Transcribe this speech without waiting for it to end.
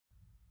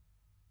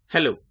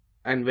Hello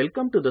and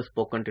welcome to the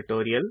spoken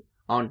tutorial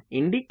on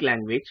Indic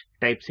language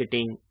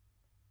typesetting.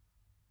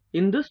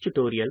 In this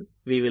tutorial,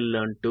 we will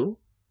learn to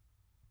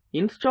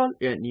install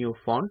a new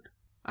font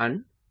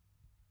and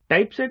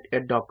typeset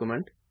a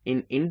document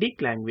in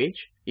Indic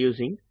language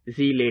using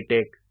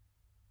LaTeX.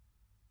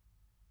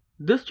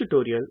 This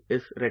tutorial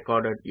is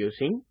recorded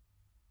using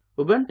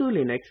Ubuntu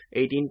Linux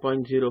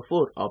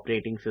 18.04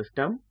 operating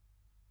system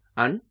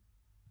and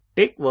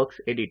TeXworks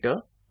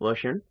editor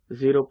version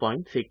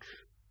 0.6.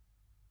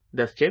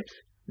 The steps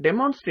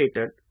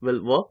demonstrated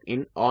will work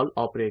in all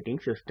operating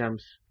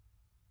systems.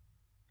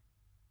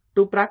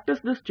 To practice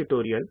this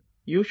tutorial,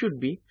 you should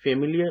be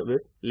familiar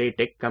with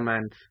LaTeX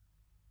commands.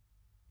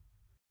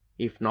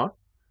 If not,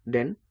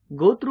 then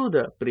go through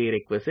the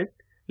prerequisite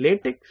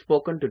LaTeX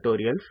spoken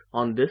tutorials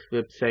on this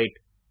website.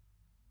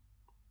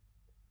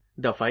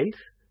 The files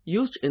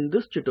used in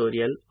this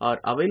tutorial are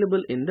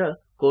available in the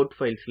code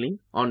files link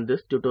on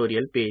this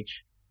tutorial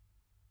page.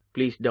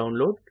 Please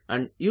download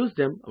and use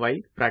them while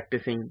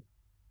practicing.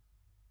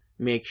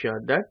 Make sure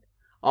that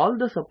all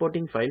the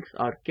supporting files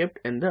are kept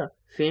in the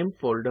same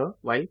folder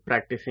while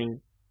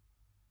practicing.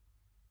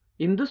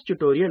 In this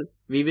tutorial,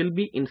 we will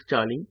be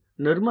installing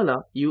Nirmala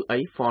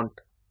UI font.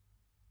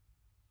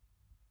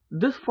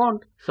 This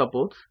font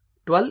supports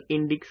 12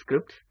 Indic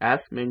scripts as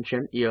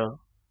mentioned here.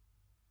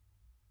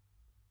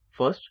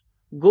 First,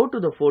 go to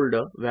the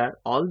folder where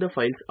all the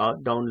files are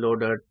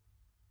downloaded.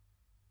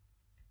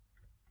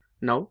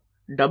 Now,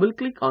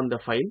 double-click on the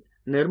file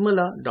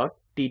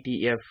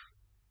nirmala.ttf.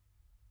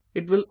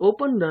 It will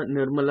open the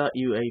Nirmala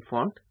UI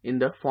font in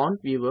the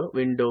font viewer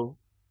window.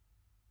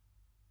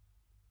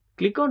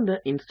 Click on the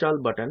install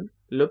button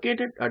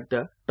located at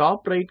the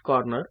top right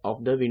corner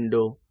of the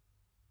window.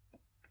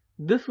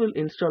 This will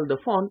install the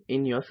font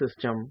in your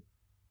system.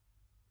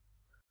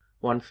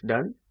 Once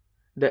done,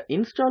 the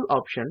install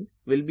option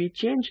will be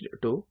changed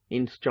to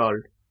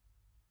installed.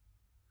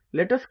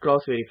 Let us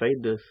cross-verify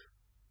this.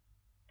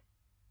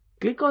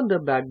 Click on the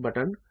back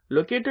button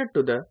located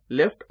to the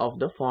left of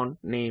the font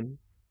name.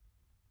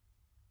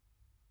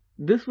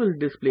 This will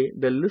display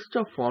the list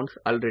of fonts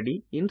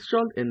already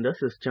installed in the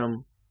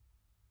system.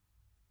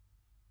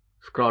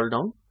 Scroll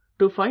down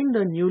to find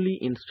the newly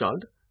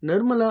installed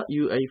Nirmala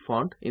UI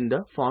font in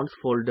the fonts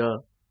folder.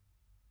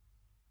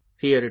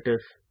 Here it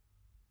is.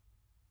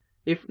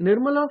 If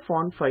Nirmala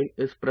font file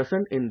is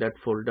present in that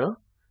folder,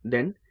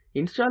 then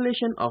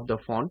installation of the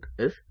font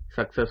is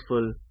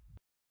successful.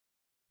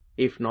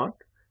 If not,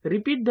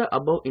 repeat the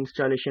above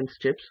installation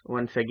steps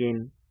once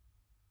again.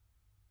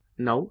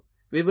 Now,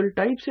 we will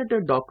typeset a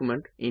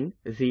document in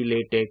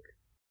LaTeX.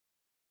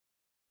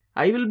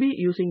 I will be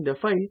using the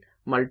file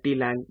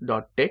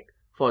multilang.tex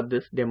for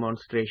this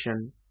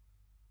demonstration.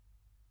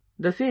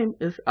 The same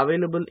is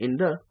available in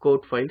the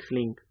code files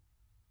link.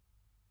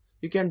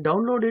 You can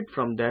download it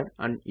from there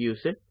and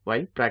use it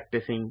while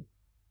practicing.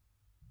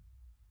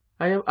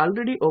 I have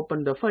already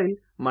opened the file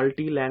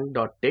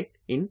multilang.tex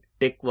in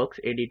TeXworks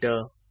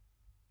editor.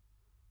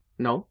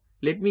 Now,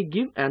 let me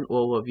give an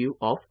overview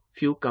of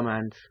few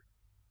commands.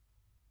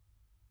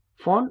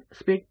 Font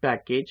spec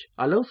package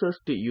allows us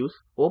to use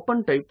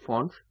open type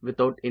fonts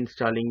without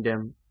installing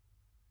them.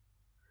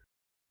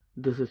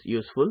 This is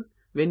useful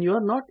when you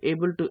are not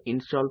able to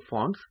install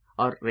fonts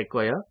or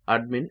require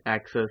admin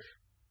access.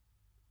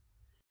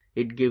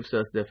 It gives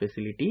us the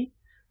facility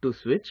to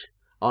switch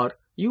or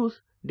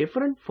use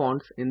different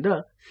fonts in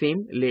the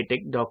same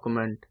LaTeX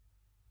document.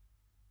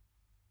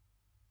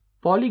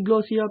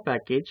 Polyglossia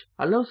package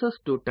allows us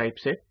to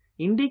typeset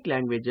Indic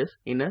languages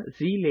in a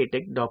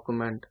LaTeX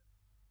document.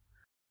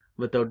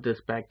 Without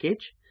this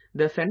package,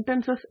 the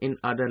sentences in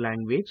other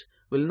language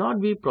will not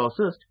be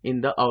processed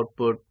in the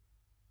output.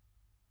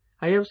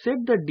 I have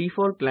set the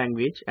default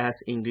language as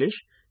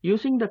English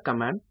using the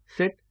command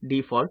set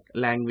default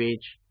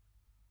language.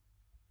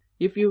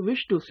 If you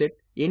wish to set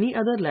any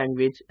other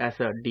language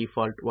as a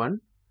default one,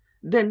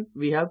 then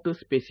we have to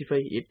specify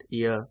it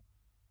here.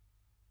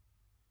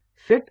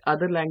 Set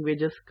other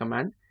languages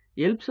command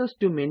helps us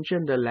to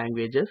mention the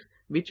languages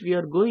which we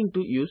are going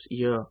to use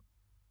here.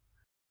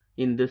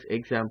 In this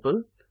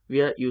example,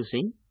 we are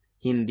using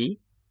Hindi,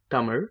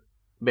 Tamil,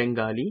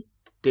 Bengali,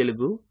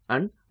 Telugu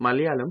and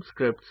Malayalam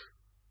scripts.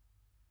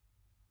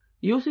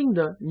 Using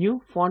the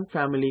new font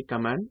family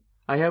command,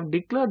 I have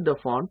declared the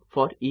font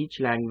for each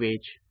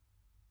language.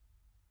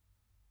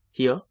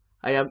 Here,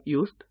 I have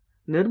used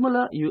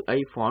Nirmala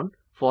UI font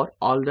for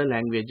all the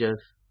languages.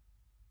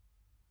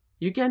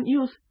 You can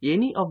use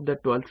any of the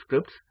 12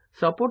 scripts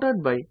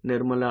supported by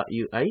Nirmala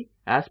UI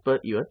as per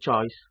your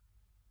choice.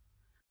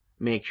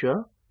 Make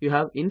sure you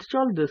have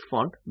installed this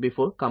font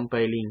before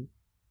compiling.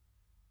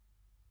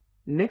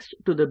 Next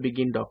to the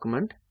begin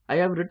document, I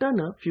have written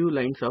a few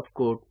lines of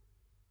code.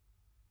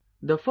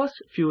 The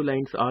first few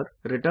lines are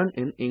written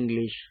in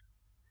English.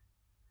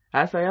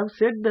 As I have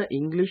set the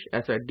English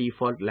as a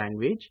default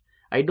language,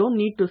 I don't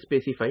need to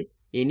specify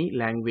any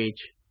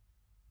language.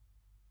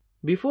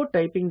 Before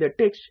typing the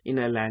text in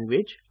a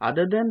language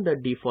other than the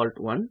default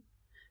one,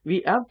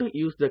 we have to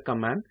use the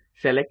command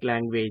select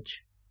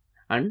language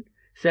and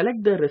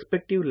select the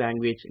respective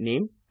language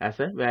name as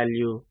a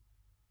value.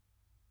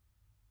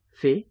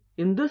 Say,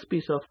 in this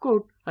piece of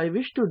code, I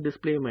wish to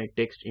display my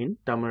text in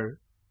Tamil.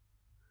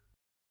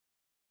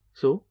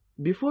 So,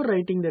 before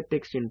writing the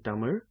text in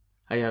Tamil,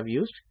 I have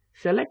used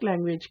select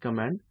language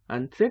command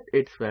and set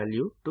its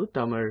value to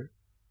Tamil.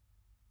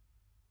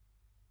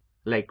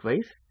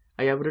 Likewise,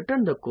 I have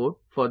written the code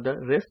for the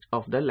rest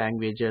of the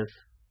languages.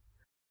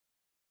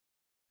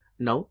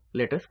 Now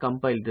let us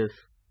compile this.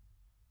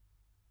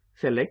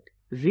 Select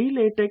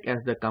LaTeX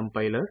as the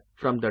compiler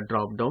from the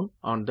drop-down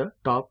on the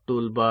top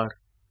toolbar.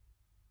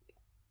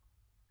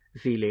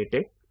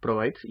 LaTeX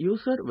provides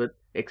user with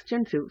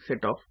extensive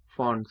set of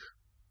fonts.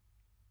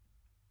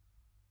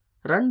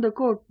 Run the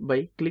code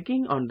by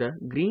clicking on the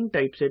green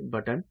Typeset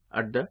button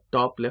at the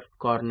top left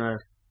corner.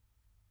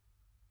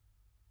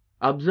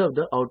 Observe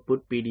the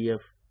output PDF.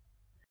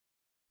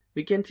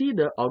 We can see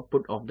the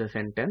output of the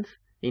sentence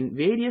in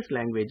various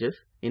languages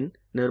in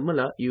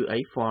Nirmala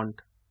UI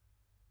font.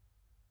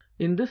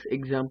 In this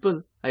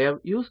example, I have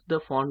used the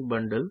font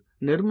bundle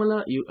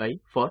Nirmala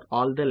UI for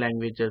all the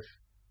languages.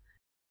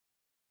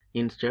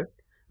 Instead,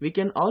 we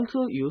can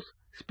also use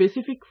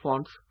specific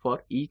fonts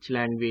for each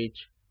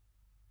language.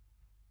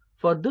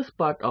 For this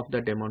part of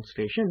the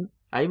demonstration,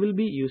 I will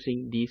be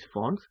using these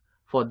fonts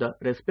for the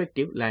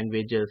respective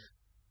languages.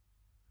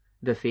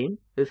 The same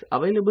is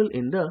available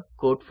in the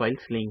code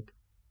files link.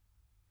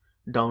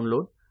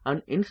 Download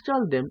and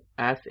install them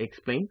as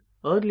explained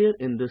earlier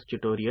in this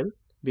tutorial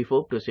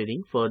before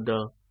proceeding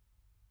further.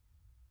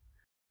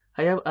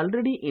 I have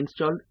already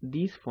installed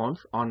these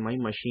fonts on my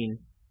machine.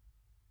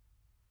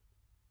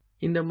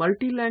 In the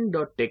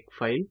multilang.tex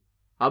file,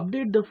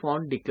 update the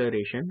font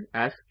declaration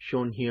as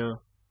shown here.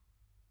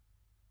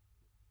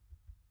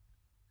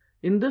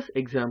 In this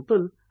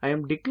example, I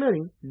am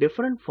declaring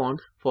different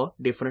fonts for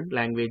different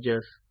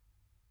languages.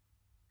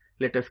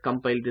 Let us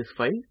compile this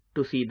file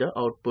to see the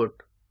output.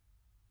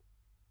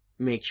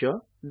 Make sure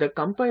the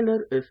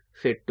compiler is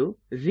set to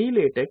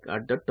LaTeX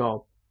at the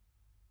top.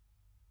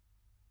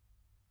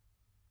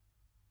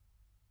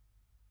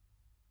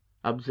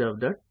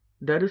 Observe that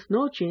there is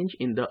no change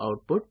in the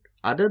output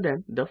other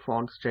than the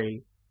font style.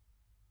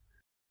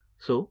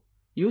 So,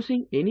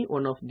 using any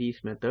one of these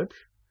methods,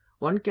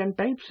 one can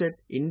typeset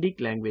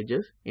Indic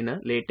languages in a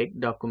LaTeX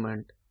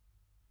document.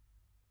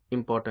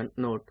 Important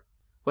note: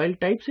 while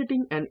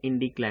typesetting an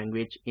Indic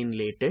language in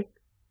LaTeX,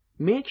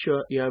 make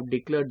sure you have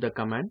declared the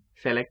command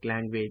select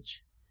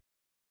language.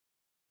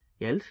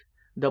 Else,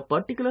 the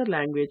particular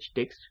language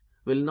text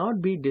will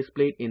not be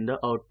displayed in the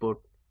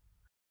output.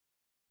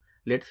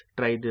 Let's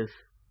try this.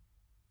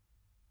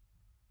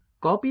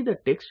 Copy the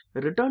text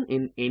written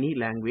in any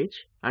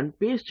language and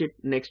paste it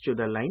next to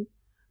the line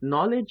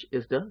 "Knowledge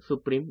is the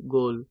supreme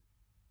goal."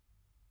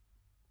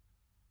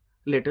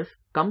 Let us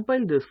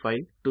compile this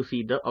file to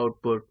see the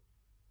output.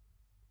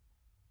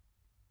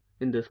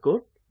 In this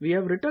code, we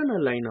have written a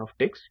line of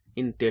text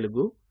in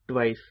Telugu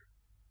twice.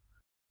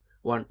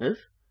 One is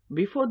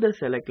before the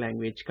select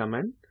language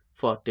command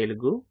for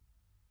Telugu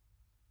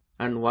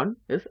and one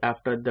is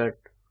after that.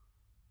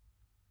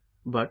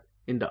 But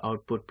in the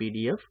output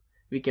PDF,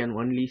 we can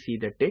only see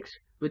the text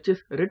which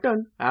is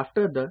written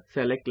after the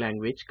select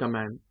language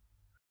command.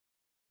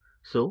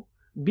 So,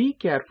 be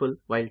careful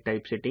while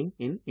typesetting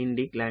in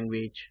Indic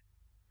language.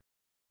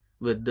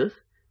 With this,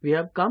 we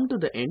have come to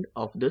the end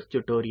of this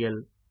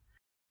tutorial.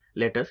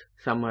 Let us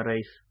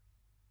summarize.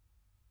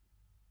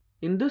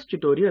 In this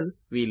tutorial,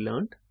 we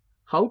learned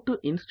how to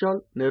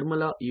install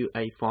Nirmala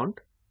UI font,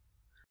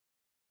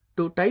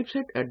 to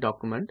typeset a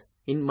document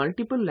in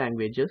multiple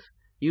languages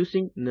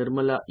using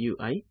Nirmala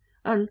UI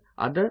and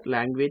other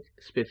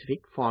language-specific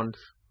fonts.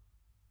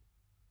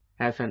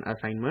 As an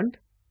assignment,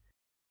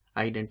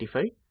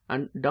 identify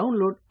and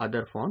download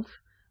other fonts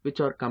which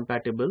are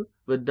compatible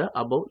with the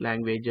above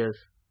languages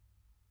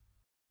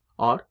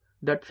or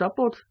that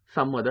supports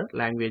some other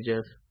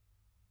languages.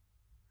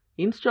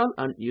 Install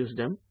and use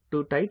them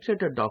to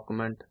typeset a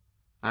document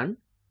and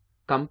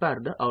compare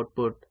the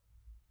output.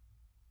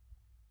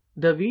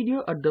 The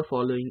video at the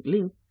following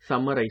link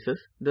summarizes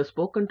the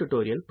spoken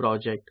tutorial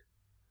project.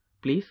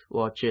 Please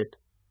watch it.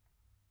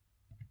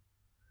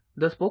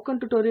 The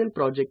spoken tutorial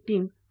project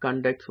team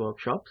conducts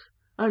workshops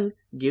and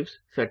gives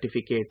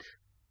certificates.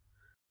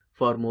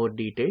 For more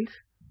details,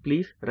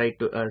 please write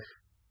to us.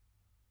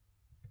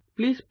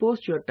 Please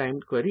post your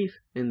timed queries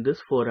in this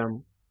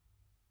forum.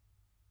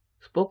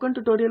 Spoken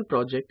Tutorial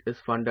project is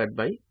funded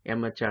by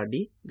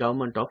MHRD,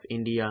 Government of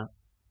India.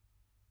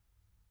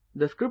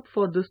 The script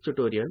for this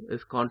tutorial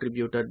is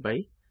contributed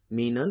by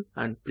Meenal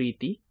and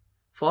Preeti,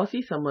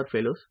 FOSSEE Summer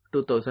Fellows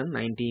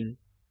 2019.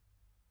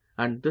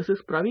 And this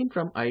is Praveen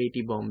from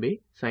IIT Bombay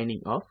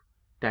signing off.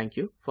 Thank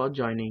you for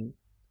joining.